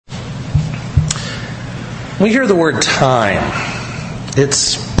We hear the word time.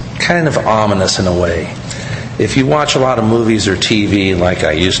 It's kind of ominous in a way. If you watch a lot of movies or TV like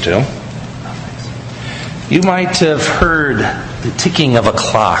I used to, you might have heard the ticking of a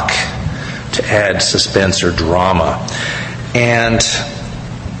clock to add suspense or drama. And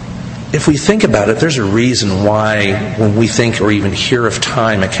if we think about it, there's a reason why when we think or even hear of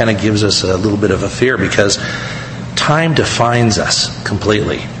time, it kind of gives us a little bit of a fear, because time defines us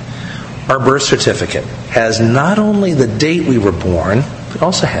completely. Our birth certificate has not only the date we were born, but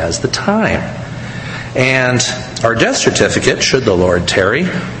also has the time. And our death certificate, should the Lord tarry,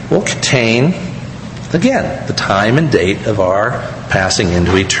 will contain, again, the time and date of our passing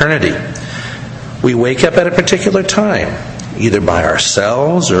into eternity. We wake up at a particular time, either by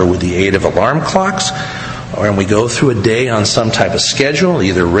ourselves or with the aid of alarm clocks, or we go through a day on some type of schedule,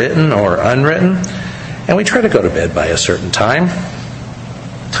 either written or unwritten, and we try to go to bed by a certain time.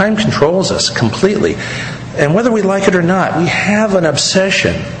 Time controls us completely. And whether we like it or not, we have an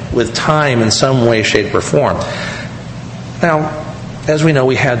obsession with time in some way, shape, or form. Now, as we know,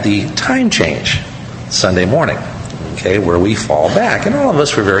 we had the time change Sunday morning, where we fall back. And all of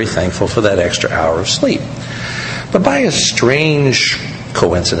us were very thankful for that extra hour of sleep. But by a strange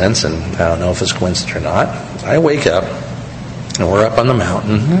coincidence, and I don't know if it's coincidence or not, I wake up, and we're up on the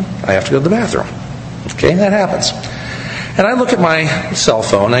mountain. I have to go to the bathroom. That happens. And I look at my cell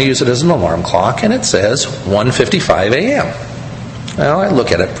phone, I use it as an alarm clock, and it says 1:55 a.m. Well, I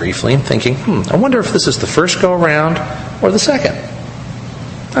look at it briefly and thinking, I wonder if this is the first go-around or the second.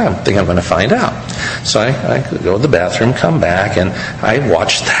 I think I'm going to find out. So I go to the bathroom, come back, and I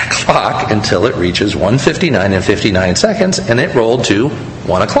watch that clock until it reaches 1:59 and 59 seconds, and it rolled to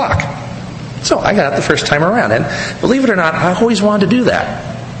 1 o'clock. So I got it the first time around. And believe it or not, I always wanted to do that.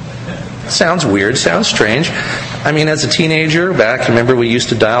 Sounds weird, sounds strange. I mean, as a teenager, back, remember we used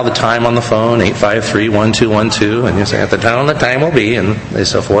to dial the time on the phone, 853-1212, and you say, at the time will be, and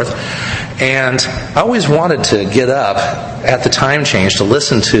so forth. And I always wanted to get up at the time change to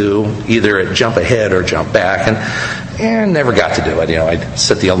listen to either it jump ahead or jump back, and never got to do it. I'd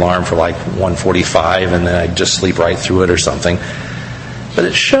set the alarm for like 1:45, and then I'd just sleep right through it or something. But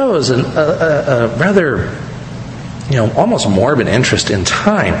it shows a rather, almost morbid interest in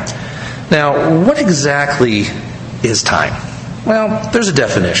time. Now, what exactly is time? Well, there's a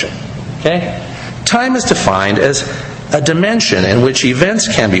definition. Time is defined as a dimension in which events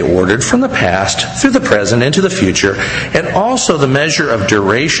can be ordered from the past through the present into the future, and also the measure of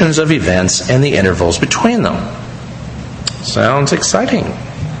durations of events and the intervals between them. Sounds exciting.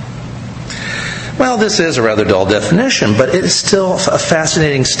 Well, this is a rather dull definition, but it is still a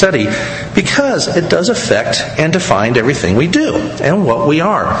fascinating study because it does affect and define everything we do and what we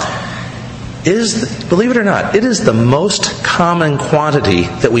are. Believe it or not, it is the most common quantity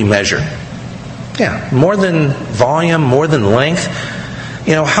that we measure. More than volume, more than length.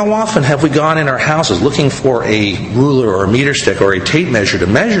 How often have we gone in our houses looking for a ruler or a meter stick or a tape measure to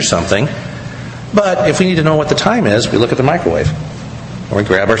measure something, but if we need to know what the time is, we look at the microwave. Or we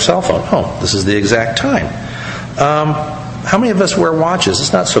grab our cell phone. This is the exact time. How many of us wear watches?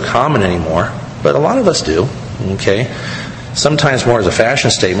 It's not so common anymore, but a lot of us do. Sometimes more as a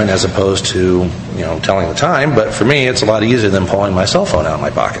fashion statement as opposed to, telling the time. But for me, it's a lot easier than pulling my cell phone out of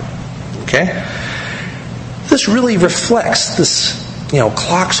my pocket. This really reflects this,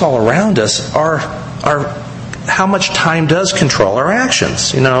 clocks all around us are how much time does control our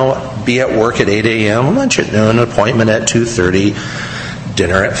actions. Be at work at 8 a.m., lunch at noon, an appointment at 2:30,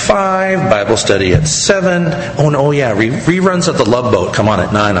 dinner at 5, Bible study at 7. Reruns of The Love Boat come on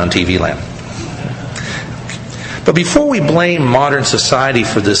at 9 on TV Land. But before we blame modern society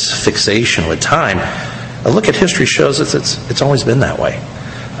for this fixation with time, a look at history shows us it's always been that way.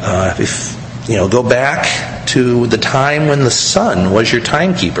 Go back to the time when the sun was your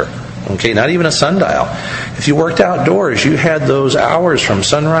timekeeper. Not even a sundial. If you worked outdoors, you had those hours from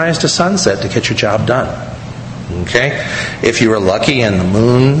sunrise to sunset to get your job done. If you were lucky and the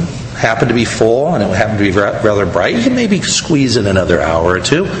moon happened to be full and it happened to be rather bright, you could maybe squeeze in another hour or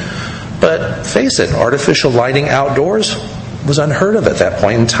two. But face it, artificial lighting outdoors was unheard of at that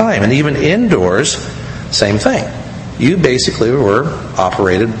point in time. And even indoors, same thing. You basically were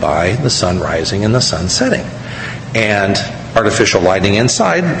operated by the sun rising and the sun setting. And artificial lighting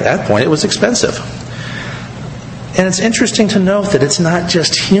inside, at that point, it was expensive. And it's interesting to note that it's not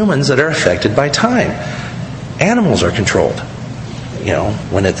just humans that are affected by time. Animals are controlled.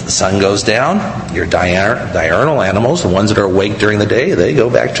 When the sun goes down, your diurnal animals, the ones that are awake during the day, they go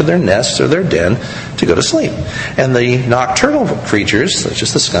back to their nests or their den to go to sleep. And the nocturnal creatures, such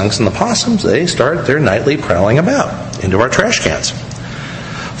as the skunks and the possums, they start their nightly prowling about into our trash cans.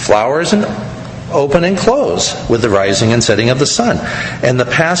 Flowers and open and close with the rising and setting of the sun. And the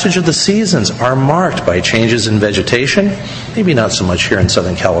passage of the seasons are marked by changes in vegetation, maybe not so much here in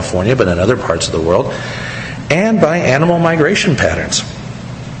Southern California, but in other parts of the world, and by animal migration patterns.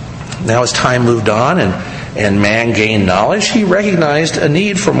 Now, as time moved on and man gained knowledge, he recognized a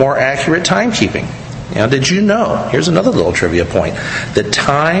need for more accurate timekeeping. Now, did you know, here's another little trivia point, that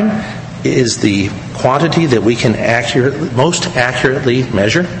time is the quantity that we can most accurately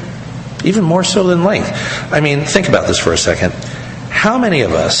measure? Even more so than length. I mean, think about this for a second. How many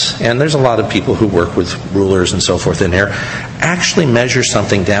of us, and there's a lot of people who work with rulers and so forth in here, actually measure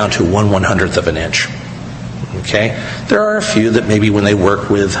something down to 1/100th of an inch? Okay? There are a few that maybe when they work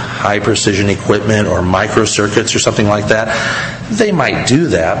with high precision equipment or microcircuits or something like that, they might do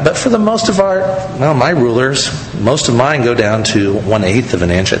that. But for the most of my rulers, most of mine go down to 1/8 of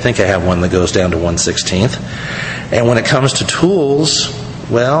an inch. I think I have one that goes down to 1/16. And when it comes to tools,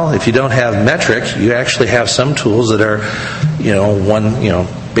 well, if you don't have metric, you actually have some tools that are,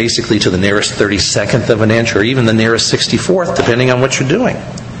 basically to the nearest 32nd of an inch or even the nearest 64th, depending on what you're doing.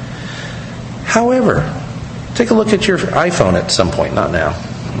 However, take a look at your iPhone at some point, not now,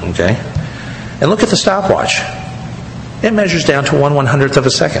 okay? And look at the stopwatch. It measures down to 1/100th of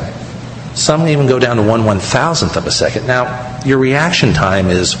a second. Some even go down to 1/1000th of a second. Now, your reaction time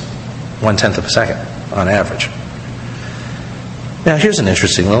is 1/10th of a second on average. Now, here's an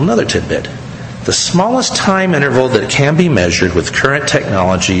interesting another tidbit. The smallest time interval that can be measured with current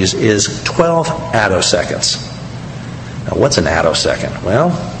technologies is 12 attoseconds. Now, what's an attosecond?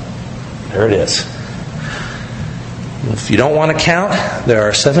 Well, there it is. If you don't want to count, there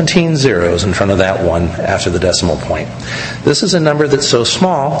are 17 zeros in front of that one after the decimal point. This is a number that's so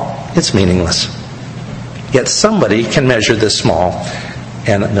small, it's meaningless. Yet somebody can measure this small,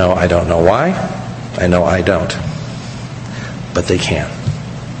 and no, I don't know why. I know I don't. But they can.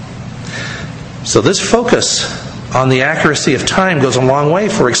 So this focus on the accuracy of time goes a long way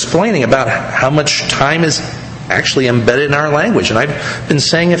for explaining about how much time is actually embedded in our language. And I've been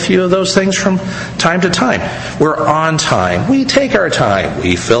saying a few of those things from time to time. We're on time. We take our time.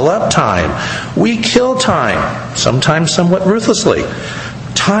 We fill up time. We kill time, sometimes somewhat ruthlessly.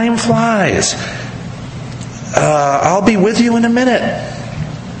 Time flies. I'll be with you in a minute.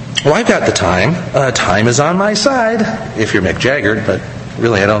 Well, I've got the time. Time is on my side, if you're Mick Jagger, but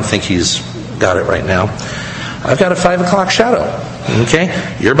really I don't think he's got it right now. I've got a 5 o'clock shadow. Okay?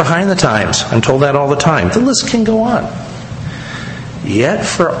 You're behind the times. I'm told that all the time. The list can go on. Yet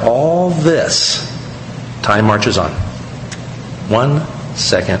for all this, time marches on. 1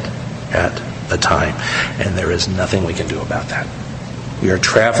 second at a time. And there is nothing we can do about that. We are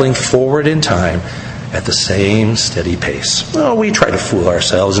traveling forward in time at the same steady pace. Well, we try to fool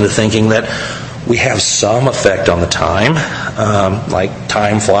ourselves into thinking that we have some effect on the time, like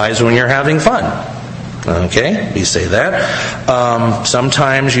time flies when you're having fun. Okay, we say that.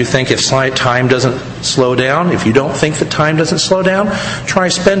 Sometimes you think if time doesn't slow down, if you don't think that time doesn't slow down, try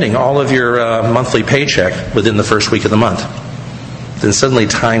spending all of your monthly paycheck within the first week of the month. Then suddenly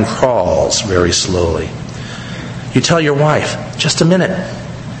time crawls very slowly. You tell your wife, just a minute.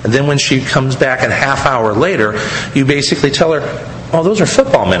 And then when she comes back a half hour later, you basically tell her, oh, those are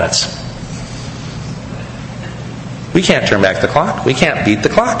football minutes. We can't turn back the clock. We can't beat the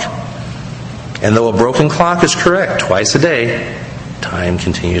clock. And though a broken clock is correct twice a day, time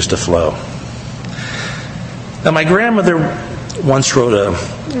continues to flow. Now, my grandmother once wrote a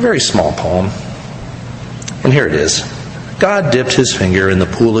very small poem. And here it is. God dipped his finger in the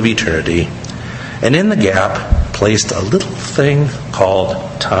pool of eternity, and in the gap placed a little thing called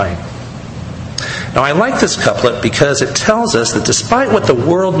time. Now, I like this couplet because it tells us that despite what the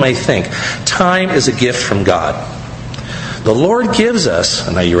world may think, time is a gift from God. The Lord gives us,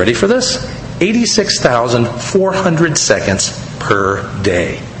 and are you ready for this? 86,400 seconds per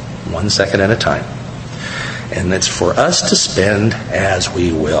day. 1 second at a time. And it's for us to spend as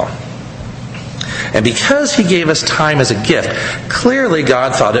we will. And because he gave us time as a gift, clearly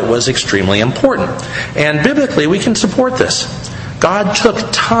God thought it was extremely important. And biblically, we can support this. God took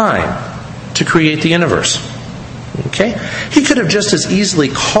time to create the universe. Okay? He could have just as easily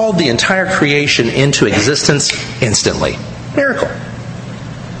called the entire creation into existence instantly. Miracle.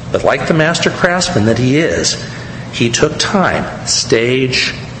 But like the master craftsman that he is, he took time,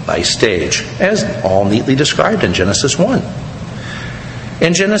 stage by stage, as all neatly described in Genesis 1.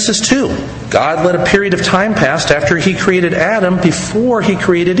 In Genesis 2, God let a period of time pass after he created Adam before he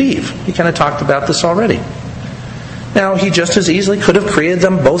created Eve. He kind of talked about this already. Now, he just as easily could have created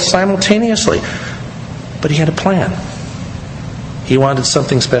them both simultaneously, but he had a plan. He wanted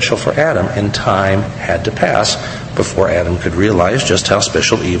something special for Adam, and time had to pass before Adam could realize just how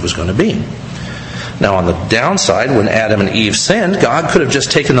special Eve was going to be. Now, on the downside, when Adam and Eve sinned, God could have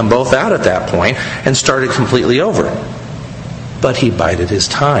just taken them both out at that point and started completely over. But he bided his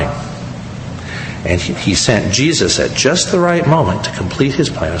time. And he sent Jesus at just the right moment to complete his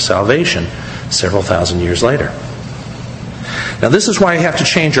plan of salvation several thousand years later. Now, this is why we have to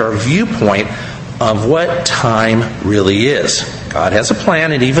change our viewpoint of what time really is. God has a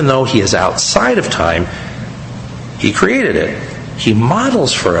plan, and even though he is outside of time, he created it. He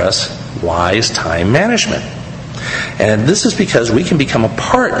models for us wise time management. And this is because we can become a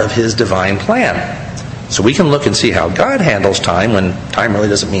part of his divine plan. So we can look and see how God handles time when time really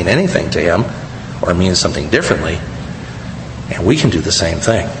doesn't mean anything to him or means something differently. And we can do the same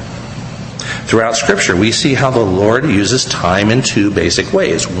thing. Throughout Scripture, we see how the Lord uses time in two basic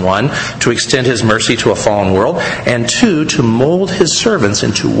ways. One, to extend his mercy to a fallen world, and two, to mold his servants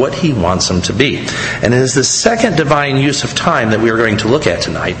into what he wants them to be. And it is the second divine use of time that we are going to look at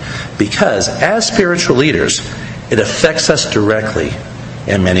tonight, because as spiritual leaders, it affects us directly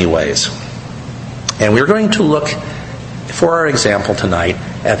in many ways. And we're going to look, for our example tonight,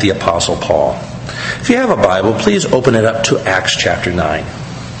 at the Apostle Paul. If you have a Bible, please open it up to Acts chapter 9.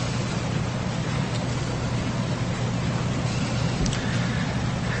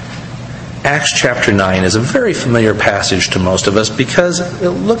 Acts chapter 9 is a very familiar passage to most of us because it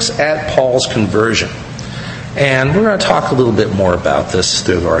looks at Paul's conversion. And we're going to talk a little bit more about this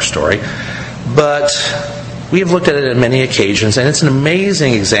through our story. But we have looked at it on many occasions, and it's an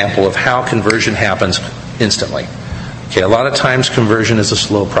amazing example of how conversion happens instantly. Okay, a lot of times conversion is a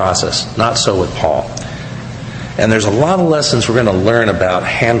slow process. Not so with Paul. And there's a lot of lessons we're going to learn about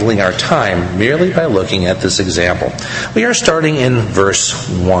handling our time merely by looking at this example. We are starting in verse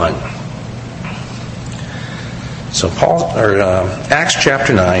 1. So Acts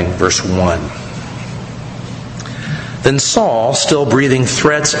chapter 9, verse 1. Then Saul, still breathing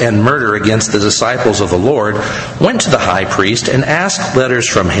threats and murder against the disciples of the Lord, went to the high priest and asked letters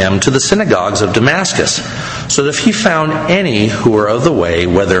from him to the synagogues of Damascus, so that if he found any who were of the way,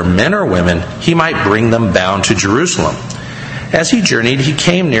 whether men or women, he might bring them bound to Jerusalem. As he journeyed, he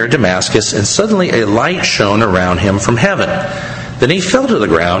came near Damascus, and suddenly a light shone around him from heaven. Then he fell to the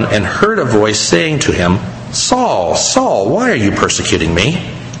ground and heard a voice saying to him, "Saul, Saul, why are you persecuting me?"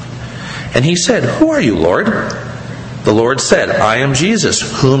 And he said, "Who are you, Lord?" The Lord said, "I am Jesus,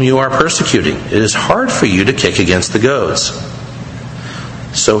 whom you are persecuting. It is hard for you to kick against the goads."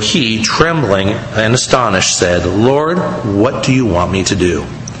 So he, trembling and astonished, said, "Lord, what do you want me to do?"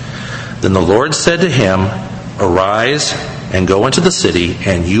 Then the Lord said to him, "Arise and go into the city,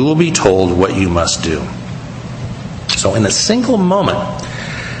 and you will be told what you must do." So in a single moment,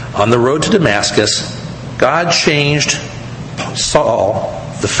 on the road to Damascus, God changed Saul,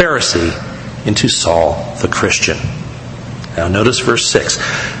 the Pharisee, into Saul, the Christian. Now notice verse 6.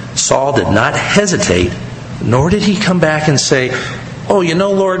 Saul did not hesitate, nor did he come back and say, "Oh, you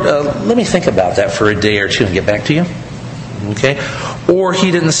know, Lord, let me think about that for a day or two and get back to you." Okay? Or he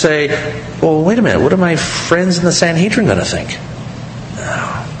didn't say, "Well, wait a minute, what are my friends in the Sanhedrin going to think?" No.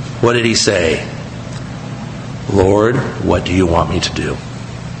 What did he say? "Lord, what do you want me to do?"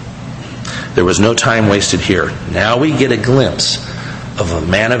 There was no time wasted here. Now we get a glimpse of a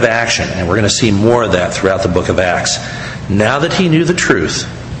man of action, and we're going to see more of that throughout the book of Acts. Now that he knew the truth,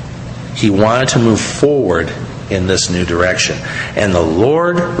 he wanted to move forward in this new direction. And the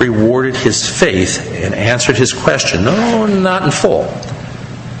Lord rewarded his faith and answered his question. No, not in full.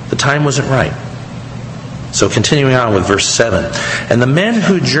 The time wasn't right. So continuing on with verse 7. And the men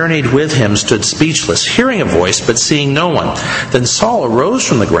who journeyed with him stood speechless, hearing a voice, but seeing no one. Then Saul arose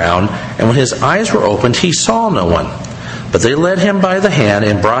from the ground, and when his eyes were opened, he saw no one. But they led him by the hand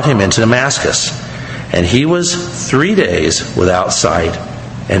and brought him into Damascus. And he was 3 days without sight,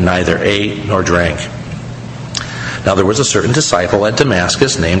 and neither ate nor drank. Now there was a certain disciple at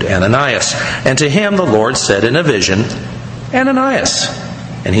Damascus named Ananias. And to him the Lord said in a vision, "Ananias."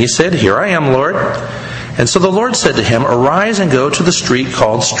 And he said, "Here I am, Lord." And so the Lord said to him, "Arise and go to the street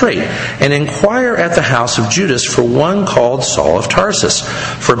called Straight, and inquire at the house of Judas for one called Saul of Tarsus.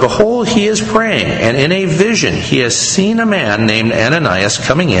 For behold, he is praying, and in a vision he has seen a man named Ananias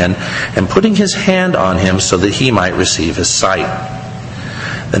coming in and putting his hand on him so that he might receive his sight."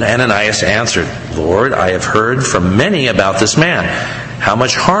 Then Ananias answered, "Lord, I have heard from many about this man, how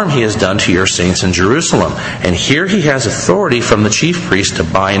much harm he has done to your saints in Jerusalem. And here he has authority from the chief priest to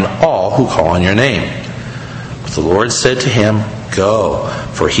bind all who call on your name." But the Lord said to him, "Go,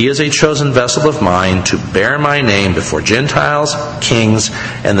 for he is a chosen vessel of mine to bear my name before Gentiles, kings,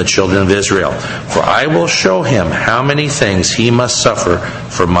 and the children of Israel. For I will show him how many things he must suffer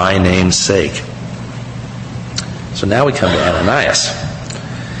for my name's sake." So now we come to Ananias.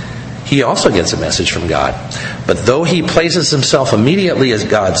 he also gets a message from God. But though he places himself immediately as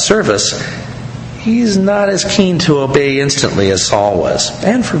God's service, he's not as keen to obey instantly as Saul was,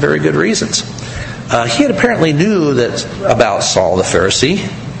 and for very good reasons. He had apparently knew that about Saul the Pharisee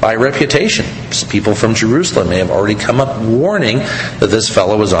by reputation. People from Jerusalem may have already come up warning that this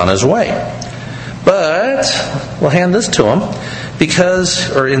fellow was on his way. But we'll hand this to him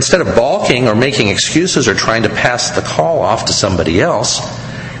or instead of balking or making excuses or trying to pass the call off to somebody else,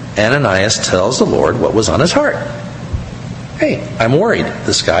 Ananias tells the Lord what was on his heart. Hey, I'm worried.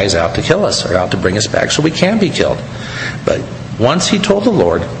 This guy's out to kill us or out to bring us back so we can be killed. But once he told the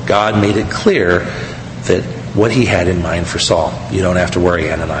Lord, God made it clear that what he had in mind for Saul. You don't have to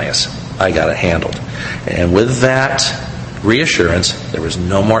worry, Ananias. I got it handled. And with that reassurance, there was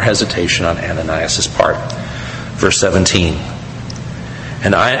no more hesitation on Ananias' part. Verse 17.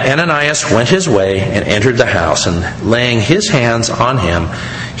 And Ananias went his way and entered the house, and laying his hands on him,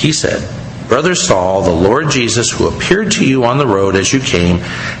 he said, Brother Saul, the Lord Jesus, who appeared to you on the road as you came,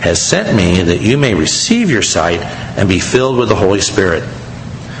 has sent me that you may receive your sight and be filled with the Holy Spirit.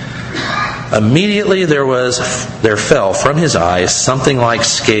 Immediately there fell from his eyes something like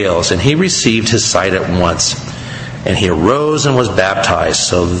scales, and he received his sight at once. And he arose and was baptized.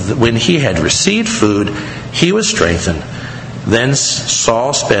 So when he had received food, he was strengthened. Then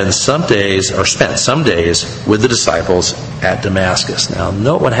Saul spent some days with the disciples at Damascus. Now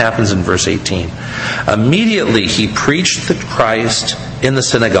note what happens in verse 18. Immediately he preached the Christ in the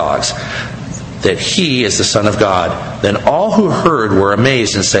synagogues, that he is the Son of God. Then all who heard were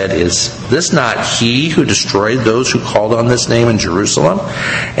amazed and said, Is this not he who destroyed those who called on this name in Jerusalem,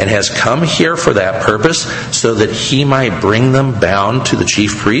 and has come here for that purpose, so that he might bring them bound to the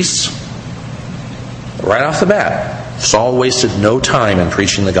chief priests? Right off the bat, Saul wasted no time in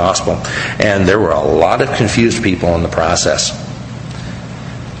preaching the gospel, and there were a lot of confused people in the process.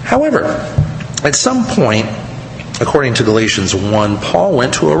 However, at some point, according to Galatians 1, Paul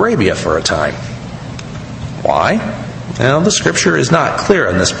went to Arabia for a time. Why? Well, the scripture is not clear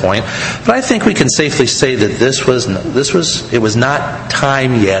on this point, but I think we can safely say that it was not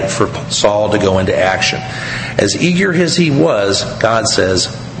time yet for Saul to go into action. As eager as he was, God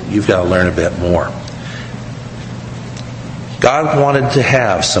says, you've got to learn a bit more. God wanted to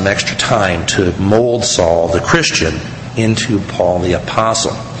have some extra time to mold Saul, the Christian, into Paul the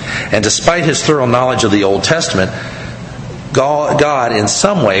Apostle. And despite his thorough knowledge of the Old Testament, God in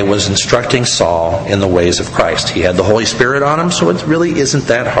some way was instructing Saul in the ways of Christ. He had the Holy Spirit on him, so it really isn't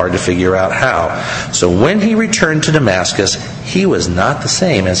that hard to figure out how. So when he returned to Damascus, he was not the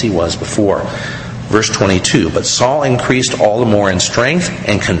same as he was before. Verse 22, But Saul increased all the more in strength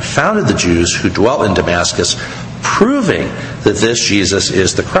and confounded the Jews who dwelt in Damascus, proving that this Jesus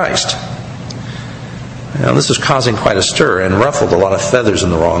is the Christ. Now, this is causing quite a stir and ruffled a lot of feathers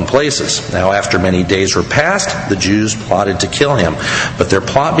in the wrong places. Now, after many days were passed, the Jews plotted to kill him. But their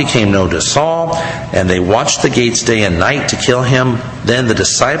plot became known to Saul, and they watched the gates day and night to kill him. Then the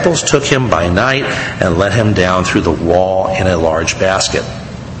disciples took him by night and let him down through the wall in a large basket.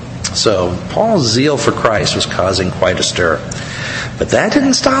 So, Paul's zeal for Christ was causing quite a stir. But that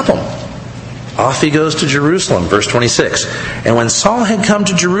didn't stop him. Off he goes to Jerusalem, verse 26. And when Saul had come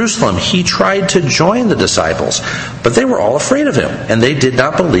to Jerusalem, he tried to join the disciples, but they were all afraid of him, and they did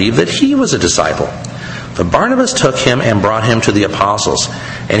not believe that he was a disciple. But Barnabas took him and brought him to the apostles,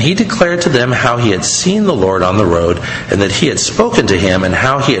 and he declared to them how he had seen the Lord on the road, and that he had spoken to him, and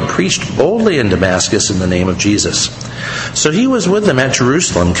how he had preached boldly in Damascus in the name of Jesus. So he was with them at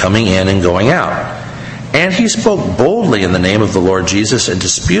Jerusalem, coming in and going out. And he spoke boldly in the name of the Lord Jesus and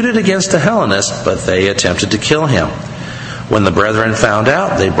disputed against the Hellenists, but they attempted to kill him. When the brethren found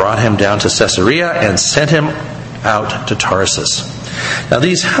out, they brought him down to Caesarea and sent him out to Tarsus. Now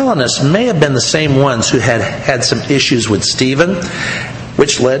these Hellenists may have been the same ones who had some issues with Stephen,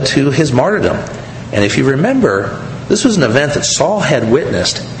 which led to his martyrdom. And if you remember, this was an event that Saul had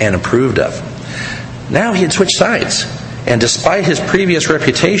witnessed and approved of. Now he had switched sides. And despite his previous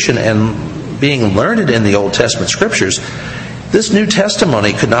reputation and being learned in the Old Testament scriptures, this new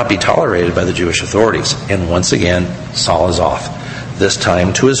testimony could not be tolerated by the Jewish authorities. And once again, Saul is off, this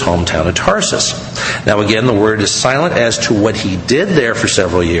time to his hometown of Tarsus. Now again, the word is silent as to what he did there for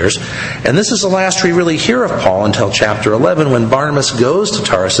several years. And this is the last we really hear of Paul until chapter 11, when Barnabas goes to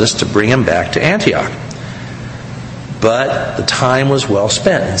Tarsus to bring him back to Antioch. But the time was well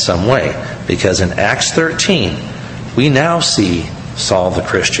spent in some way, because in Acts 13, we now see Saul the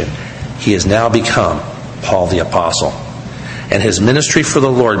Christian. He has now become Paul the Apostle. And his ministry for the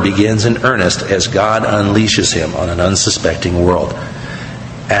Lord begins in earnest as God unleashes him on an unsuspecting world.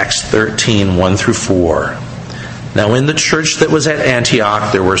 Acts 13, 1 through 4. Now in the church that was at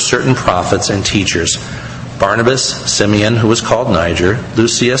Antioch there were certain prophets and teachers: Barnabas, Simeon, who was called Niger,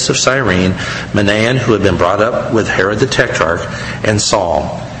 Lucius of Cyrene, Manaen, who had been brought up with Herod the Tetrarch, and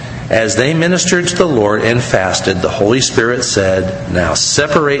Saul. As they ministered to the Lord and fasted, the Holy Spirit said, "Now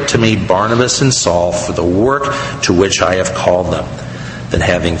separate to me Barnabas and Saul for the work to which I have called them." Then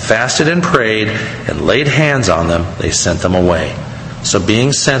having fasted and prayed and laid hands on them, they sent them away. So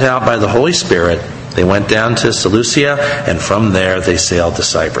being sent out by the Holy Spirit, they went down to Seleucia, and from there they sailed to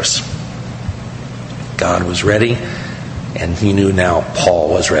Cyprus. God was ready, and he knew now Paul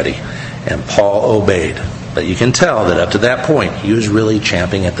was ready. And Paul obeyed. But you can tell that up to that point, he was really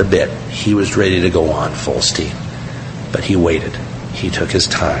champing at the bit. He was ready to go on full steam. But he waited. He took his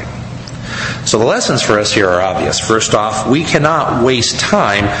time. So the lessons for us here are obvious. First off, we cannot waste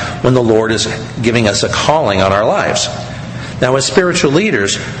time when the Lord is giving us a calling on our lives. Now, as spiritual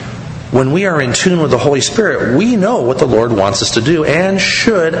leaders, when we are in tune with the Holy Spirit, we know what the Lord wants us to do and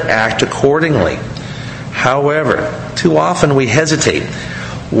should act accordingly. However, too often we hesitate,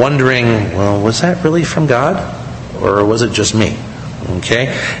 wondering, well, was that really from God? Or was it just me? Okay?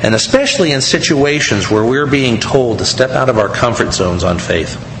 And especially in situations where we're being told to step out of our comfort zones on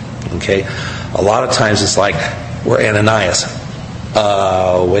faith. Okay? A lot of times it's like we're Ananias.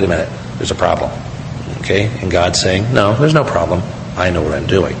 Wait a minute. There's a problem. Okay? And God's saying, no, there's no problem. I know what I'm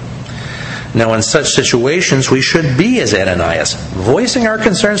doing. Now, in such situations, we should be as Ananias, voicing our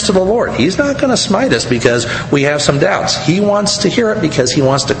concerns to the Lord. He's not going to smite us because we have some doubts. He wants to hear it because he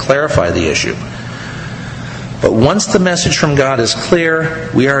wants to clarify the issue. But once the message from God is clear,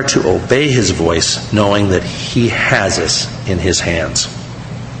 we are to obey his voice, knowing that he has us in his hands.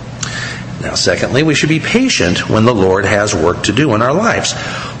 Now, secondly, we should be patient when the Lord has work to do in our lives.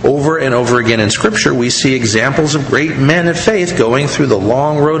 Over and over again in Scripture, we see examples of great men of faith going through the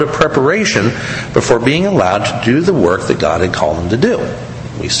long road of preparation before being allowed to do the work that God had called them to do.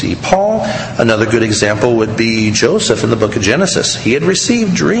 We see Paul. Another good example would be Joseph in the book of Genesis. He had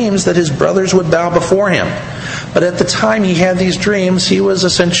received dreams that his brothers would bow before him. But at the time he had these dreams, he was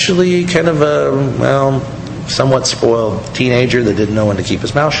essentially kind of a, somewhat spoiled teenager that didn't know when to keep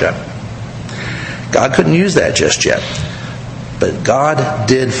his mouth shut. God couldn't use that just yet. But God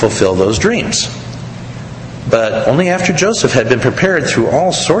did fulfill those dreams. But only after Joseph had been prepared through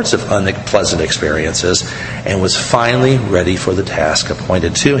all sorts of unpleasant experiences and was finally ready for the task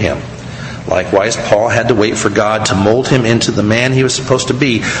appointed to him. Likewise, Paul had to wait for God to mold him into the man he was supposed to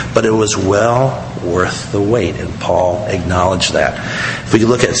be, but it was well worth the wait, and Paul acknowledged that. If we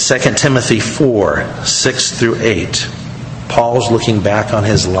look at 2 Timothy 4, 6 through 8, Paul's looking back on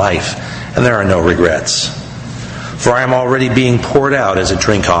his life, and there are no regrets. For I am already being poured out as a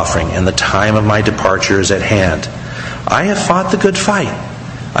drink offering, and the time of my departure is at hand. I have fought the good fight.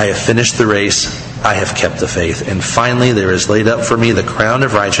 I have finished the race. I have kept the faith. And finally there is laid up for me the crown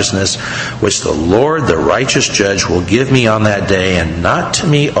of righteousness, which the Lord, the righteous judge, will give me on that day, and not to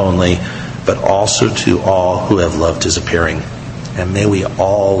me only, but also to all who have loved his appearing. And may we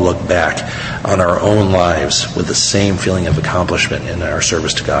all look back on our own lives with the same feeling of accomplishment in our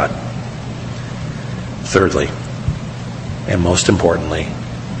service to God. Thirdly, and most importantly,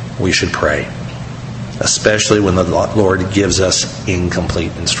 we should pray, especially when the Lord gives us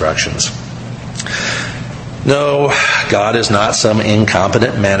incomplete instructions. No, God is not some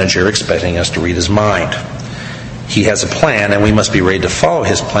incompetent manager expecting us to read his mind. He has a plan, and we must be ready to follow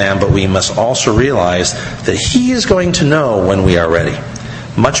his plan, but we must also realize that he is going to know when we are ready,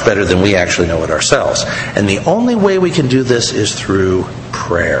 much better than we actually know it ourselves. And the only way we can do this is through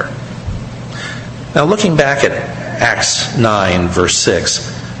prayer. Now, looking back at Acts 9, verse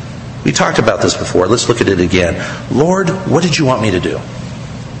 6, we talked about this before. Let's look at it again. Lord, what did you want me to do?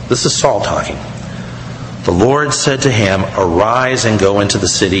 This is Saul talking. The Lord said to him, arise and go into the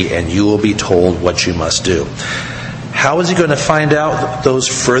city, and you will be told what you must do. How is he going to find out those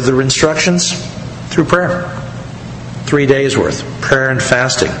further instructions? Through prayer. 3 days worth. Prayer and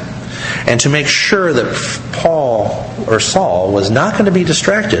fasting. And to make sure that Saul was not going to be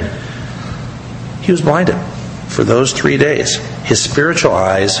distracted, he was blinded for those 3 days. His spiritual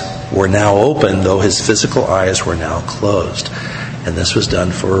eyes were now open, though his physical eyes were now closed. And this was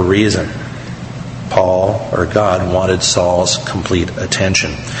done for a reason. God wanted Saul's complete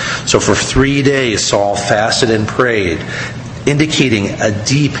attention. So for 3 days, Saul fasted and prayed, indicating a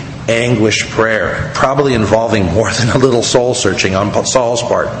deep, anguished prayer, probably involving more than a little soul searching on Saul's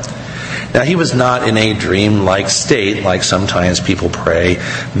part. Now, he was not in a dream-like state, like sometimes people pray,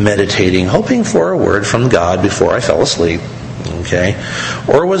 meditating, hoping for a word from God before I fell asleep. Okay?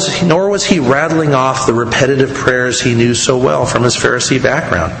 Nor was he rattling off the repetitive prayers he knew so well from his Pharisee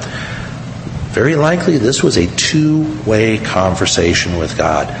background. Very likely this was a two-way conversation with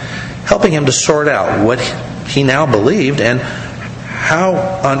God, helping him to sort out what he now believed and how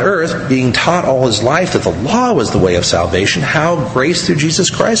on earth, being taught all his life that the law was the way of salvation, how grace through Jesus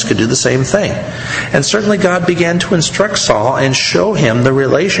Christ could do the same thing. And certainly God began to instruct Saul and show him the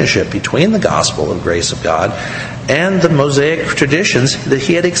relationship between the gospel of grace of God and the Mosaic traditions that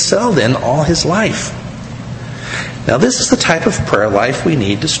he had excelled in all his life. Now, this is the type of prayer life we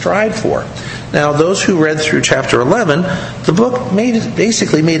need to strive for. Now, those who read through chapter 11, the book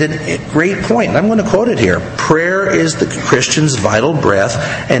basically made a great point. And I'm going to quote it here. Prayer is the Christian's vital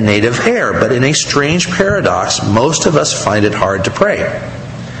breath and native air. But in a strange paradox, most of us find it hard to pray.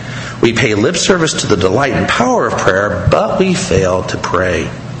 We pay lip service to the delight and power of prayer, but we fail to pray.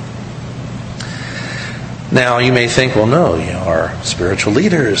 Now, you may think, well, no, our spiritual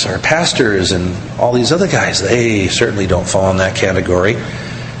leaders, our pastors, and all these other guys, they certainly don't fall in that category.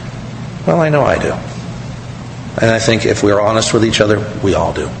 Well, I know I do. And I think if we're honest with each other, we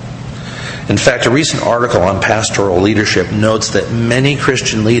all do. In fact, a recent article on pastoral leadership notes that many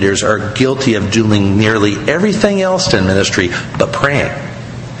Christian leaders are guilty of doing nearly everything else in ministry but praying.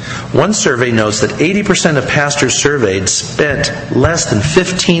 One survey notes that 80% of pastors surveyed spent less than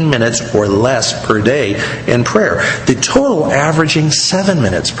 15 minutes or less per day in prayer, the total averaging 7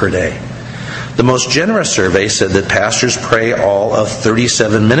 minutes per day. The most generous survey said that pastors pray all of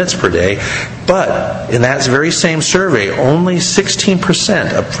 37 minutes per day, but in that very same survey, only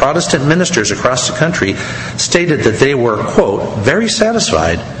 16% of Protestant ministers across the country stated that they were, quote, very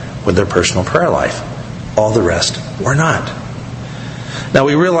satisfied with their personal prayer life. All the rest were not. Now,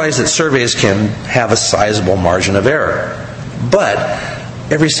 we realize that surveys can have a sizable margin of error, but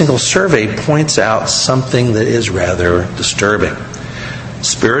every single survey points out something that is rather disturbing.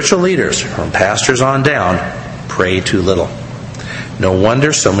 Spiritual leaders, from pastors on down, pray too little. No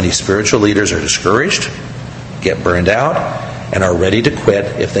wonder so many spiritual leaders are discouraged, get burned out, and are ready to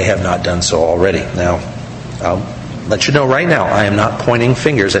quit if they have not done so already. Now, I'll let you know right now, I am not pointing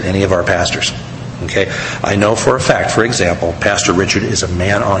fingers at any of our pastors. Okay, I know for a fact, for example, Pastor Richard is a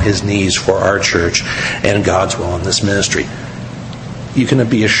man on his knees for our church and God's will in this ministry. You can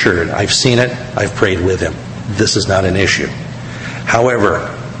be assured, I've seen it, I've prayed with him. This is not an issue. However,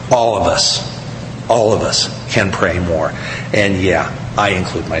 all of us can pray more. And yeah, I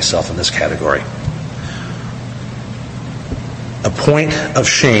include myself in this category. A point of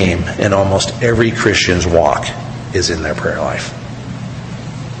shame in almost every Christian's walk is in their prayer life.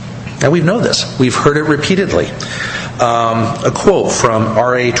 Now, we know this. We've heard it repeatedly. A quote from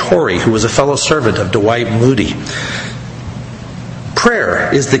R.A. Torrey, who was a fellow servant of Dwight Moody.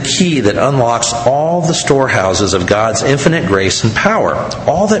 Prayer is the key that unlocks all the storehouses of God's infinite grace and power.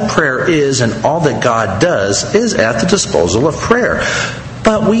 All that prayer is and all that God does is at the disposal of prayer.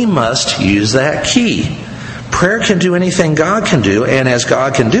 But we must use that key. Prayer can do anything God can do, and as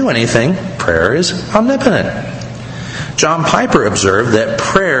God can do anything, prayer is omnipotent. John Piper observed that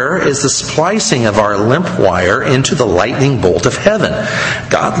prayer is the splicing of our limp wire into the lightning bolt of heaven.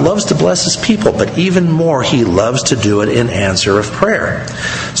 God loves to bless His people, but even more, He loves to do it in answer of prayer.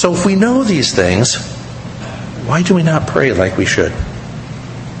 So if we know these things, why do we not pray like we should?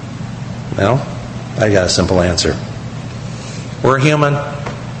 Well, I got a simple answer. We're human.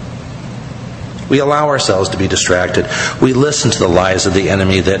 We allow ourselves to be distracted. We listen to the lies of the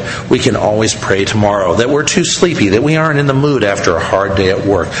enemy that we can always pray tomorrow, that we're too sleepy, that we aren't in the mood after a hard day at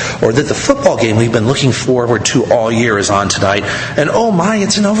work, or that the football game we've been looking forward to all year is on tonight, and oh my,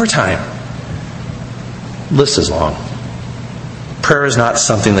 it's in overtime. List is long. Prayer is not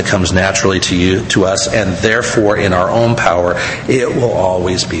something that comes naturally to us, and therefore in our own power, it will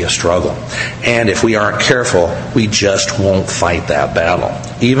always be a struggle. And if we aren't careful, we just won't fight that battle,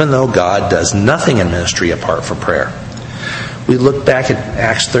 even though God does nothing in ministry apart from prayer. We look back at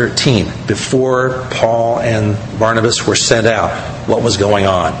Acts 13. Before Paul and Barnabas were sent out, what was going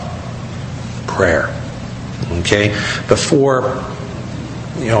on? Prayer. Okay? Before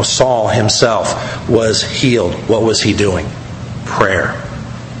Saul himself was healed, what was he doing? Prayer.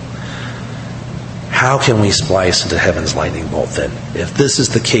 How can we splice into heaven's lightning bolt then? If this is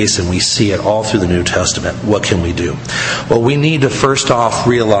the case and we see it all through the New Testament, what can we do? Well, we need to first off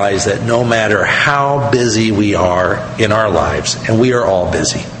realize that no matter how busy we are in our lives, and we are all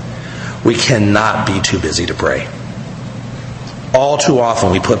busy, we cannot be too busy to pray. All too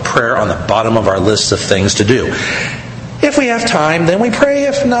often we put prayer on the bottom of our list of things to do. If we have time, then we pray.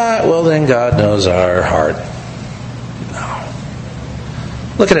 If not, well then God knows our heart.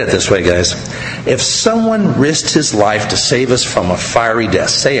 Look at it this way, guys. If someone risked his life to save us from a fiery death,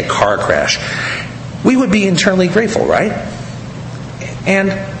 say a car crash, we would be internally grateful, right?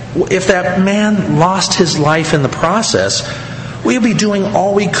 And if that man lost his life in the process, we'd be doing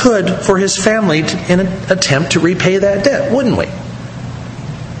all we could for his family in an attempt to repay that debt, wouldn't we?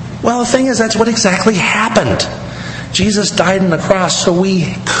 Well, the thing is, that's what exactly happened. Jesus died on the cross so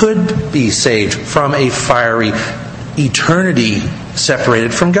we could be saved from a fiery eternity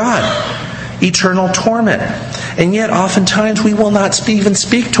separated from God. Eternal torment. And yet, oftentimes, we will not even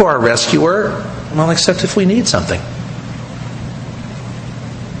speak to our rescuer, well, except if we need something.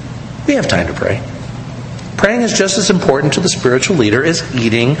 We have time to pray. Praying is just as important to the spiritual leader as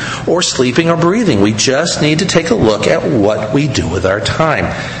eating or sleeping or breathing. We just need to take a look at what we do with our time.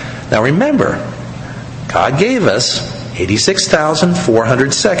 Now remember, God gave us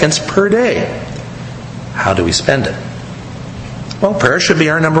 86,400 seconds per day. How do we spend it? Well, prayer should be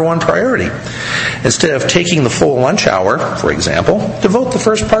our number one priority. Instead of taking the full lunch hour, for example, devote the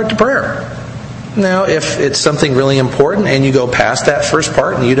first part to prayer. Now, if it's something really important and you go past that first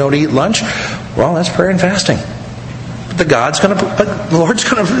part and you don't eat lunch, well, that's prayer and fasting. But the Lord's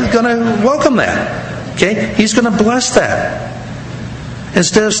going to welcome that. Okay? He's going to bless that.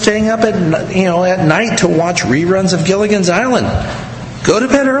 Instead of staying up at night to watch reruns of Gilligan's Island, go to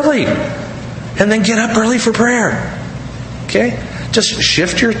bed early and then get up early for prayer. Okay? Just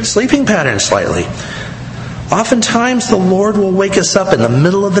shift your sleeping pattern slightly. Oftentimes the Lord will wake us up in the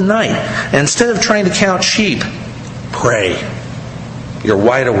middle of the night. And instead of trying to count sheep, pray. You're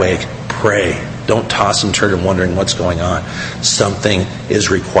wide awake, pray. Don't toss and turn and wondering what's going on. Something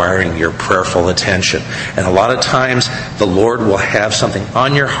is requiring your prayerful attention. And a lot of times the Lord will have something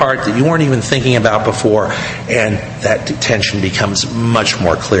on your heart that you weren't even thinking about before, and that attention becomes much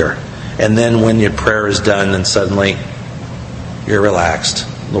more clear. And then when your prayer is done, then suddenly you're relaxed.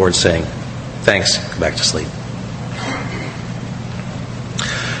 The Lord's saying, thanks, go back to sleep.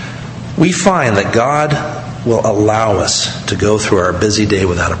 We find that God will allow us to go through our busy day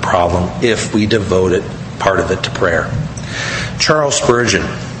without a problem if we devote part of it to prayer. Charles Spurgeon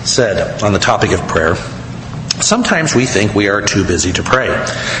said on the topic of prayer, sometimes we think we are too busy to pray.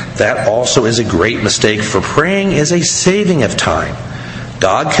 That also is a great mistake, for praying is a saving of time.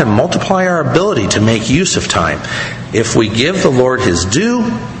 God can multiply our ability to make use of time. If we give the Lord His due,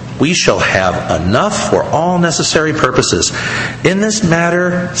 we shall have enough for all necessary purposes. In this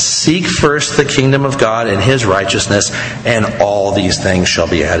matter, seek first the kingdom of God and His righteousness, and all these things shall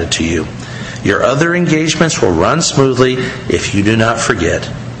be added to you. Your other engagements will run smoothly if you do not forget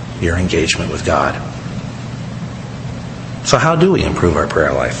your engagement with God. So how do we improve our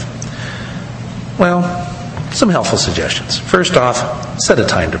prayer life? Well, some helpful suggestions. First off, set a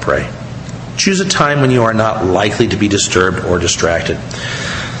time to pray. Choose a time when you are not likely to be disturbed or distracted.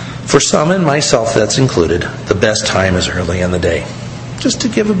 For some, and myself that's included, the best time is early in the day. Just to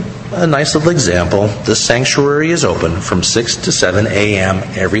give a nice little example, the sanctuary is open from 6 to 7 a.m.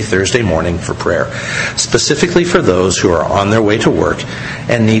 every Thursday morning for prayer, specifically for those who are on their way to work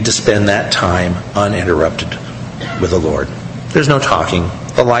and need to spend that time uninterrupted with the Lord. There's no talking,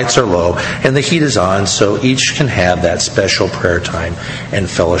 the lights are low, and the heat is on, so each can have that special prayer time and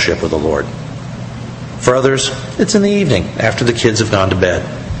fellowship with the Lord. For others, it's in the evening after the kids have gone to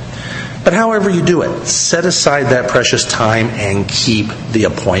bed. But however you do it, set aside that precious time and keep the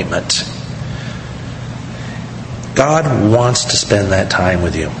appointment. God wants to spend that time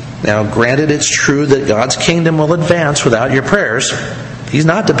with you. Now, granted, it's true that God's kingdom will advance without your prayers. He's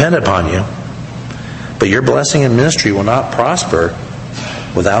not dependent upon you. But your blessing and ministry will not prosper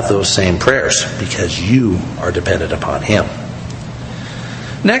without those same prayers, because you are dependent upon Him.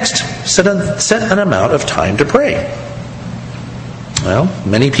 Next, set an amount of time to pray. Well,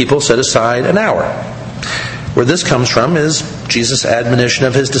 many people set aside an hour. Where this comes from is Jesus' admonition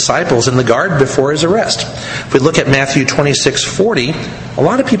of His disciples in the garden before His arrest. If we look at Matthew 26:40, a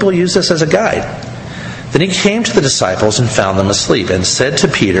lot of people use this as a guide. Then He came to the disciples and found them asleep, and said to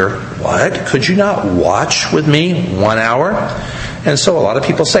Peter, "What? Could you not watch with me 1 hour?" And so a lot of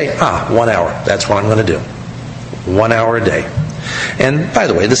people say, 1 hour. That's what I'm going to do. 1 hour a day. And by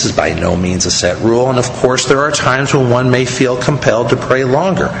the way, this is by no means a set rule, and of course there are times when one may feel compelled to pray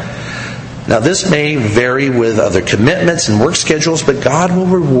longer. Now this may vary with other commitments and work schedules, but God will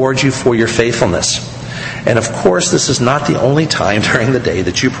reward you for your faithfulness. And of course this is not the only time during the day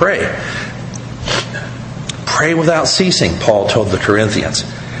that you pray. Pray without ceasing, Paul told the Corinthians.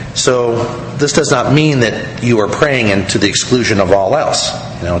 So this does not mean that you are praying and to the exclusion of all else.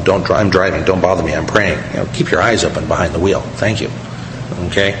 I'm driving, don't bother me, I'm praying. Keep your eyes open behind the wheel. Thank you.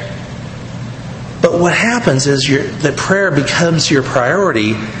 Okay? But what happens is that prayer becomes your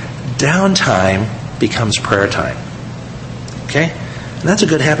priority. Downtime becomes prayer time. Okay? And that's a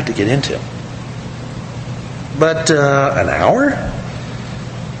good habit to get into. But an hour?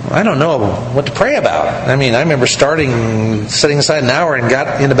 I don't know what to pray about. I mean, I remember setting aside an hour and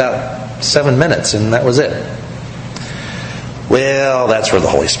got in about 7 minutes, and that was it. Well, that's where the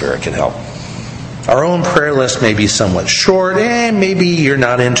Holy Spirit can help. Our own prayer list may be somewhat short, and maybe you're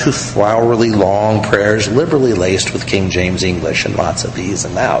not into flowery long prayers liberally laced with King James English and lots of these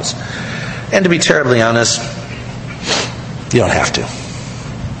and thous. And to be terribly honest, you don't have to.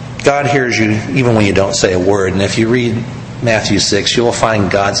 God hears you even when you don't say a word. And if you read Matthew 6, you will find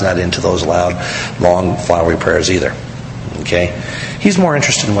God's not into those loud, long, flowery prayers either. Okay? He's more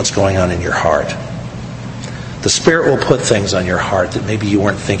interested in what's going on in your heart. The Spirit will put things on your heart that maybe you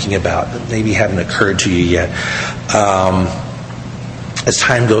weren't thinking about, that maybe haven't occurred to you yet. As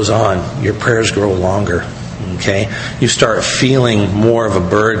time goes on, your prayers grow longer. Okay? You start feeling more of a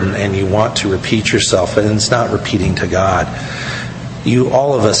burden and you want to repeat yourself, and it's not repeating to God.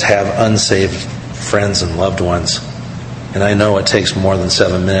 All of us have unsaved friends and loved ones. And I know it takes more than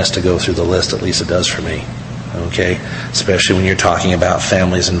 7 minutes to go through the list, at least it does for me. Okay? Especially when you're talking about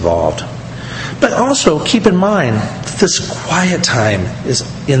families involved. But also, keep in mind, this quiet time is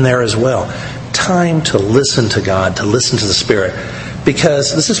in there as well. Time to listen to God, to listen to the Spirit.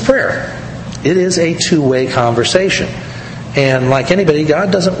 Because this is prayer. It is a two-way conversation. And like anybody,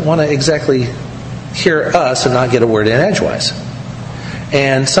 God doesn't want to exactly hear us and not get a word in edgewise.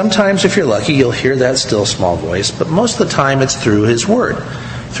 And sometimes, if you're lucky, you'll hear that still small voice. But most of the time, it's through His Word,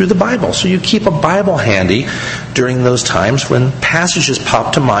 through the Bible. So you keep a Bible handy during those times when passages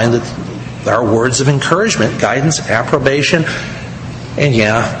pop to mind that are words of encouragement, guidance, approbation,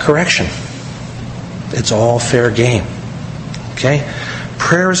 and correction. It's all fair game. Okay?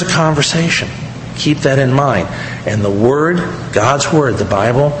 Prayer is a conversation. Keep that in mind. And the Word, God's Word, the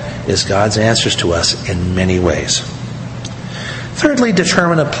Bible, is God's answers to us in many ways. Thirdly,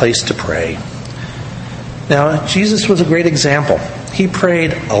 determine a place to pray. Now, Jesus was a great example. He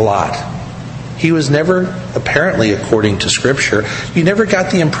prayed a lot. He was never, apparently according to Scripture, you never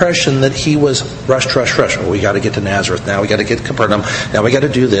got the impression that he was rush. Oh, we got to get to Nazareth. Now we got to get to Capernaum. Now we got to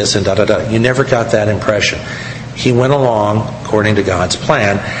do this and da-da-da. You never got that impression. He went along according to God's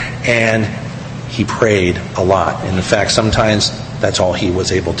plan, and he prayed a lot. And in fact, sometimes that's all he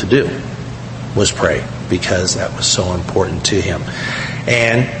was able to do, was pray, because that was so important to him.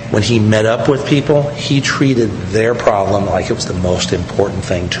 And when he met up with people, he treated their problem like it was the most important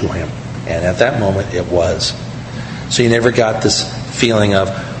thing to him. And at that moment, it was. So you never got this feeling of,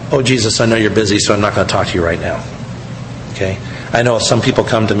 oh, Jesus, I know you're busy, so I'm not going to talk to you right now. Okay? I know some people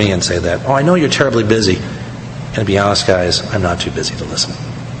come to me and say that, oh, I know you're terribly busy. And to be honest, guys, I'm not too busy to listen.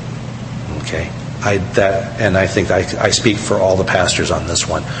 Okay? I think I speak for all the pastors on this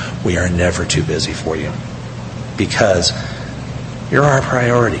one. We are never too busy for you, because you're our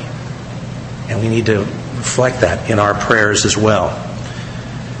priority. And we need to reflect that in our prayers as well.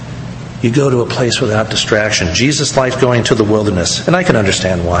 You go to a place without distraction. Jesus' life going to the wilderness. And I can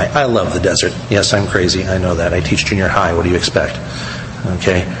understand why. I love the desert. Yes, I'm crazy. I know that. I teach junior high. What do you expect?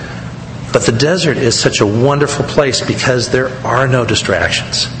 Okay? But the desert is such a wonderful place because there are no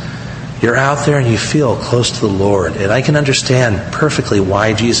distractions. You're out there and you feel close to the Lord. And I can understand perfectly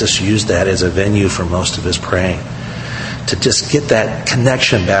why Jesus used that as a venue for most of his praying. To just get that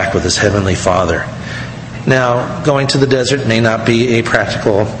connection back with his Heavenly Father. Now, going to the desert may not be a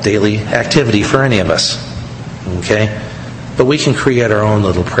practical daily activity for any of us. Okay? But we can create our own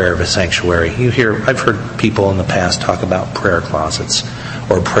little prayer of a sanctuary. I've heard people in the past talk about prayer closets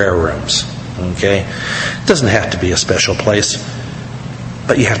or prayer rooms. Okay? It doesn't have to be a special place,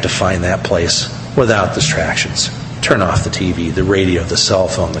 but you have to find that place without distractions. Turn off the TV, the radio, the cell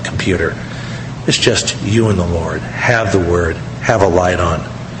phone, the computer. It's just you and the Lord. Have the Word. Have a light on.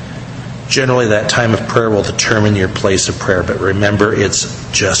 Generally, that time of prayer will determine your place of prayer, but remember,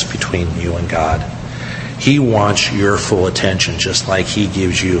 it's just between you and God. He wants your full attention, just like He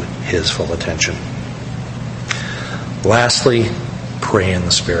gives you His full attention. Lastly, pray in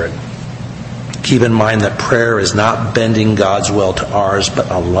the Spirit. Keep in mind that prayer is not bending God's will to ours, but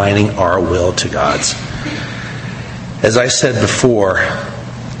aligning our will to God's. As I said before,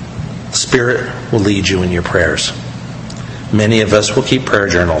 the Spirit will lead you in your prayers. Many of us will keep prayer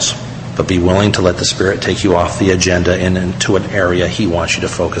journals, but be willing to let the Spirit take you off the agenda and into an area He wants you to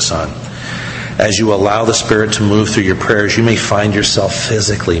focus on. As you allow the Spirit to move through your prayers, you may find yourself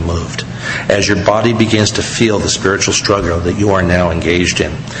physically moved as your body begins to feel the spiritual struggle that you are now engaged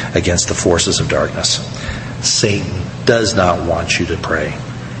in against the forces of darkness. Satan does not want you to pray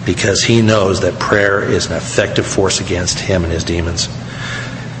because he knows that prayer is an effective force against him and his demons.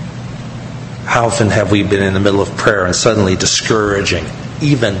 How often have we been in the middle of prayer and suddenly discouraging,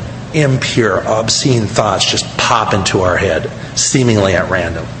 even impure, obscene thoughts just pop into our head, seemingly at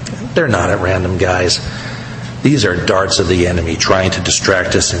random. They're not at random, guys. These are darts of the enemy trying to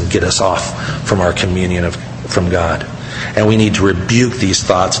distract us and get us off from our communion from God. And we need to rebuke these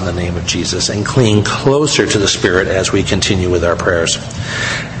thoughts in the name of Jesus and cling closer to the Spirit as we continue with our prayers.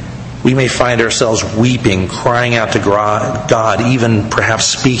 We may find ourselves weeping, crying out to God, even perhaps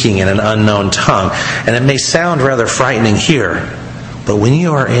speaking in an unknown tongue. And it may sound rather frightening here, but when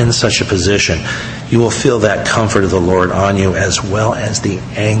you are in such a position, you will feel that comfort of the Lord on you, as well as the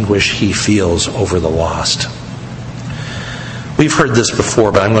anguish He feels over the lost. We've heard this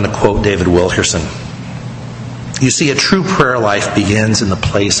before, but I'm going to quote David Wilkerson. You see, a true prayer life begins in the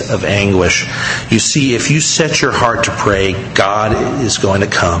place of anguish. You see, if you set your heart to pray, God is going to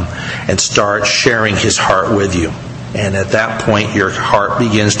come and start sharing His heart with you. And at that point, your heart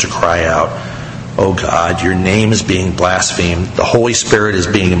begins to cry out, "Oh God, your name is being blasphemed. The Holy Spirit is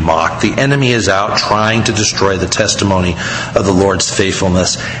being mocked. The enemy is out trying to destroy the testimony of the Lord's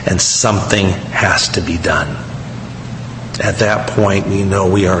faithfulness, and something has to be done." At that point, we know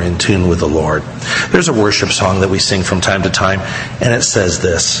we are in tune with the Lord. There's a worship song that we sing from time to time, and it says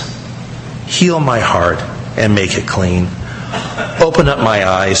this: "Heal my heart and make it clean. Open up my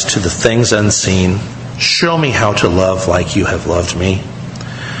eyes to the things unseen. Show me how to love like you have loved me.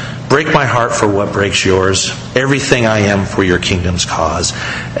 Break my heart for what breaks yours. Everything I am for your kingdom's cause,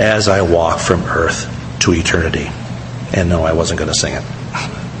 as I walk from earth to eternity." And no, I wasn't going to sing it.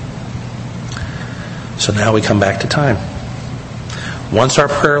 So now we come back to time. Once our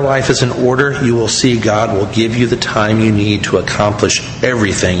prayer life is in order, you will see God will give you the time you need to accomplish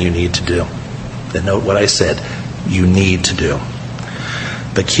everything you need to do. And note what I said, you need to do.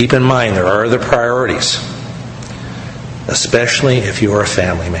 But keep in mind, there are other priorities, especially if you are a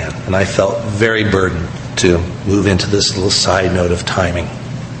family man. And I felt very burdened to move into this little side note of timing.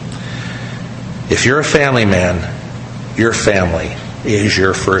 If you're a family man, your family is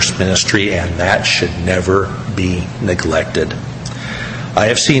your first ministry, and that should never be neglected. I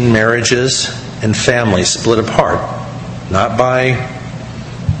have seen marriages and families split apart, not by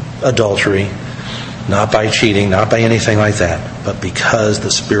adultery, not by cheating, not by anything like that, but because the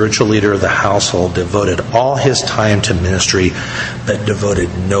spiritual leader of the household devoted all his time to ministry, but devoted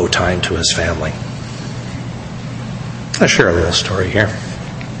no time to his family. I'll share a little story here.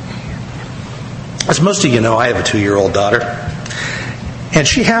 As most of you know, I have a 2-year-old daughter, and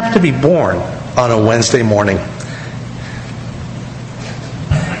she happened to be born on a Wednesday morning.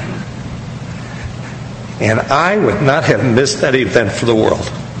 And I would not have missed that event for the world.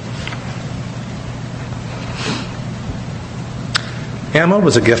 Emma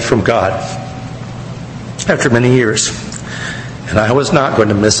was a gift from God after many years. And I was not going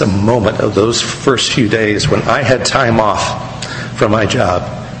to miss a moment of those first few days when I had time off from my job,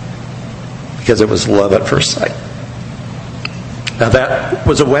 because it was love at first sight. Now that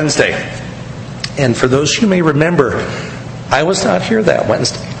was a Wednesday. And for those who may remember, I was not here that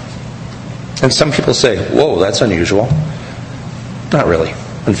Wednesday. And some people say, "Whoa, that's unusual." Not really.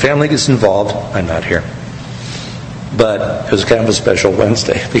 When family gets involved, I'm not here. But it was kind of a special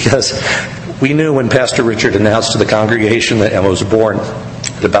Wednesday, because we knew when Pastor Richard announced to the congregation that Emma was born,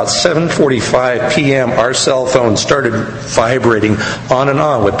 at about 7:45 p.m., our cell phones started vibrating on and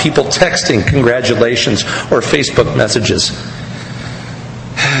on with people texting congratulations or Facebook messages.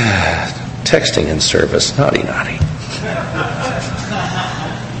 Texting in service. Naughty, naughty.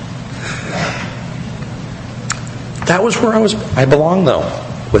 That was where I belong, though,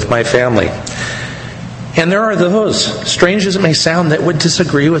 with my family. And there are those, strange as it may sound, that would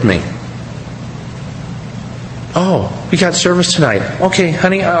disagree with me. "Oh, we got service tonight. Okay,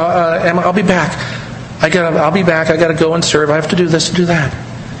 honey, Emma, I'll be back. I'll be back. I got to go and serve. I have to do this and do that."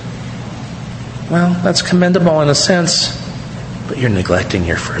 Well, that's commendable in a sense, but you're neglecting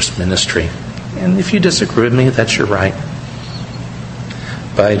your first ministry. And if you disagree with me, that's your right.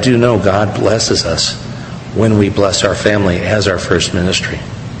 But I do know God blesses us when we bless our family as our first ministry,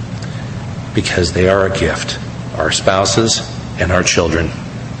 because they are a gift, our spouses and our children.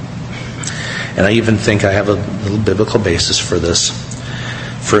 And I even think I have a little biblical basis for this.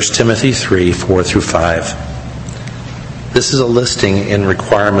 1 Timothy 3, 4 through 5. This is a listing in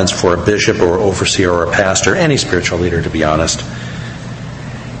requirements for a bishop or overseer or a pastor, any spiritual leader, to be honest.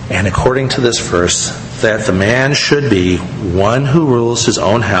 And according to this verse, that the man should be one who rules his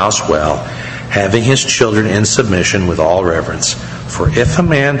own house well, having his children in submission with all reverence. For if a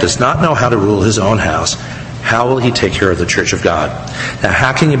man does not know how to rule his own house, how will he take care of the church of God? Now,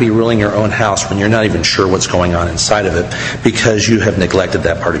 how can you be ruling your own house when you're not even sure what's going on inside of it, because you have neglected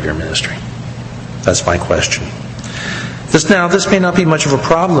that part of your ministry? That's my question. This may not be much of a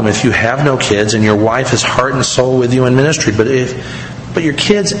problem if you have no kids and your wife is heart and soul with you in ministry, but your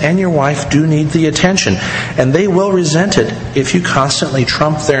kids and your wife do need the attention, and they will resent it if you constantly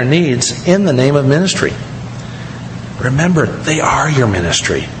trump their needs in the name of ministry. Remember, they are your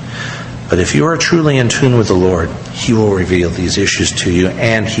ministry. But if you are truly in tune with the Lord, He will reveal these issues to you,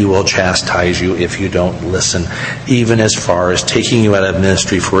 and He will chastise you if you don't listen, even as far as taking you out of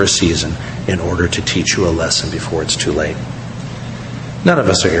ministry for a season in order to teach you a lesson before it's too late. None of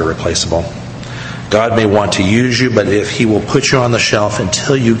us are irreplaceable. God may want to use you, but if He will put you on the shelf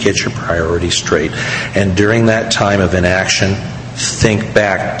until you get your priorities straight. And during that time of inaction, think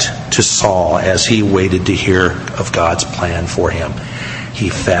back to Saul as he waited to hear of God's plan for him. He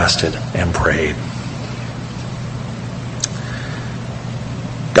fasted and prayed.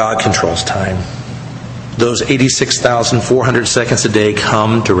 God controls time. Those 86,400 seconds a day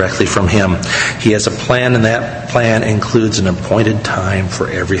come directly from Him. He has a plan, and that plan includes an appointed time for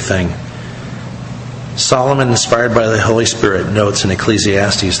everything. Solomon, inspired by the Holy Spirit, notes in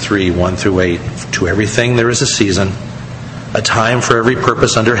Ecclesiastes 3, 1 through 8, "To everything there is a season, a time for every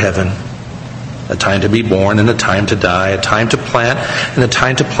purpose under heaven, a time to be born and a time to die, a time to plant and a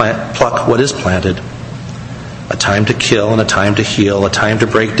time to pluck what is planted, a time to kill and a time to heal, a time to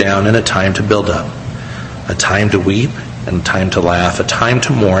break down and a time to build up, a time to weep and a time to laugh, a time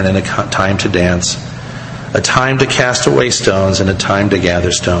to mourn and a time to dance, a time to cast away stones and a time to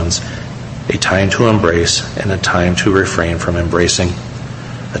gather stones, a time to embrace and a time to refrain from embracing,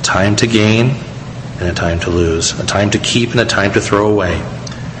 a time to gain and a time to lose, a time to keep and a time to throw away,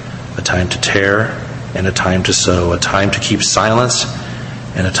 a time to tear and a time to sow, a time to keep silence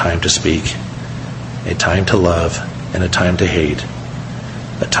and a time to speak, a time to love and a time to hate,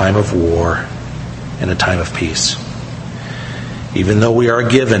 a time of war and a time of peace." Even though we are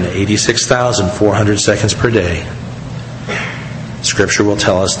given 86,400 seconds per day, Scripture will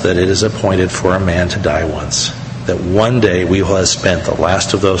tell us that it is appointed for a man to die once, that one day we will have spent the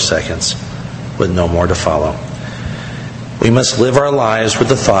last of those seconds with no more to follow. We must live our lives with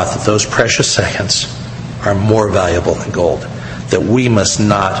the thought that those precious seconds are more valuable than gold, that we must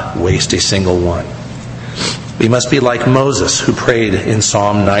not waste a single one. We must be like Moses, who prayed in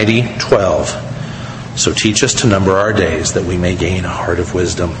Psalm 90:12, "So teach us to number our days, that we may gain a heart of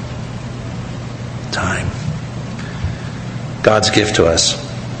wisdom." Time. God's gift to us.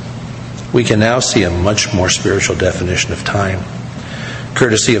 We can now see a much more spiritual definition of time,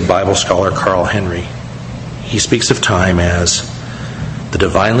 courtesy of Bible scholar Carl Henry. He speaks of time as the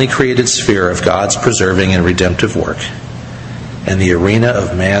divinely created sphere of God's preserving and redemptive work, and the arena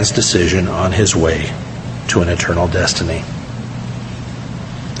of man's decision on his way to an eternal destiny.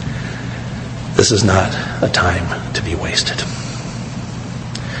 This is not a time to be wasted.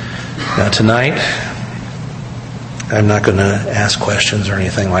 Now tonight, I'm not going to ask questions or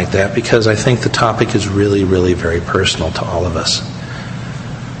anything like that, because I think the topic is really, really very personal to all of us.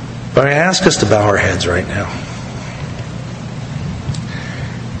 But I ask us to bow our heads right now.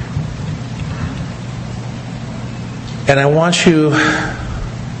 And I want you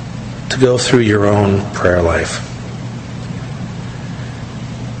to go through your own prayer life.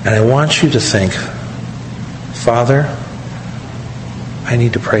 And I want you to think, Father, I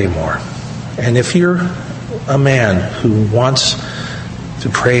need to pray more. And if you're a man who wants to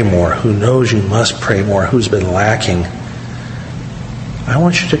pray more, who knows you must pray more, who's been lacking, I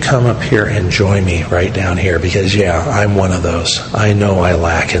want you to come up here and join me right down here, because I'm one of those. I know I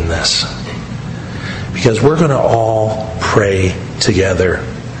lack in this. Because we're going to all pray together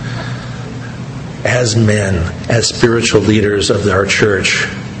as men, as spiritual leaders of our church,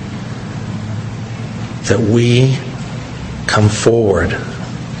 that we come forward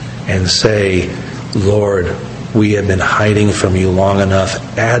and say, Lord, we have been hiding from you long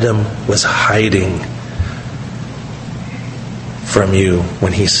enough. Adam was hiding from you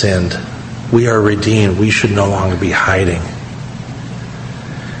when he sinned. We are redeemed. We should no longer be hiding.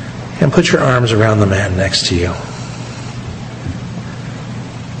 And put your arms around the man next to you.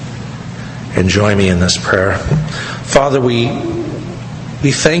 And join me in this prayer. Father, we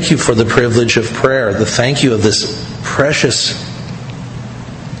thank you for the privilege of prayer. The thank you of this precious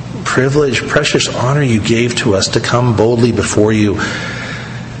privilege, precious honor you gave to us to come boldly before you,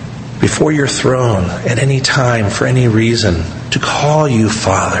 before your throne at any time, for any reason, to call you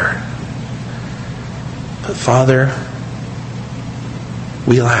Father. But Father,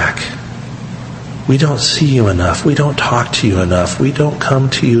 we lack. We don't see you enough. We don't talk to you enough. We don't come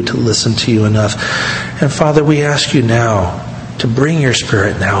to you to listen to you enough. And Father, we ask you now to bring your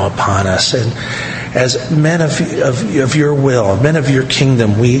Spirit now upon us As men of your will, men of your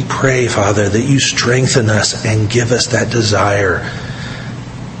kingdom, we pray, Father, that you strengthen us and give us that desire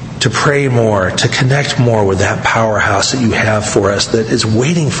to pray more, to connect more with that powerhouse that you have for us that is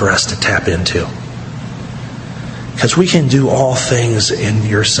waiting for us to tap into. Because we can do all things in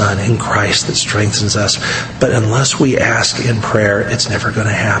your Son, in Christ, that strengthens us. But unless we ask in prayer, it's never going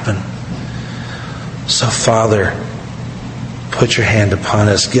to happen. So, Father, put your hand upon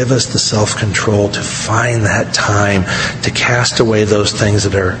us. Give us the self-control to find that time to cast away those things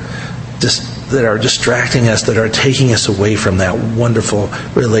that are distracting us, that are taking us away from that wonderful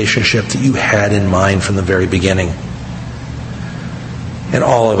relationship that you had in mind from the very beginning. And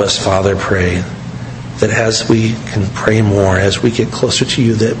all of us, Father, pray that as we can pray more, as we get closer to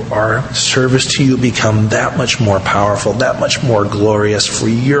you, that our service to you become that much more powerful, that much more glorious for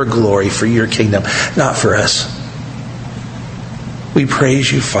your glory, for your kingdom, not for us. We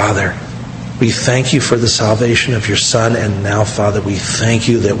praise you, Father. We thank you for the salvation of your Son, and now, Father, we thank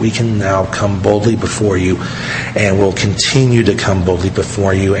you that we can now come boldly before you, and will continue to come boldly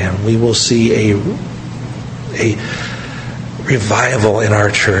before you, and we will see a revival in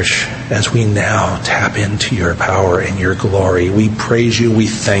our church as we now tap into your power and your glory. We praise you. We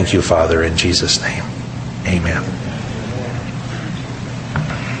thank you, Father, in Jesus' name. Amen.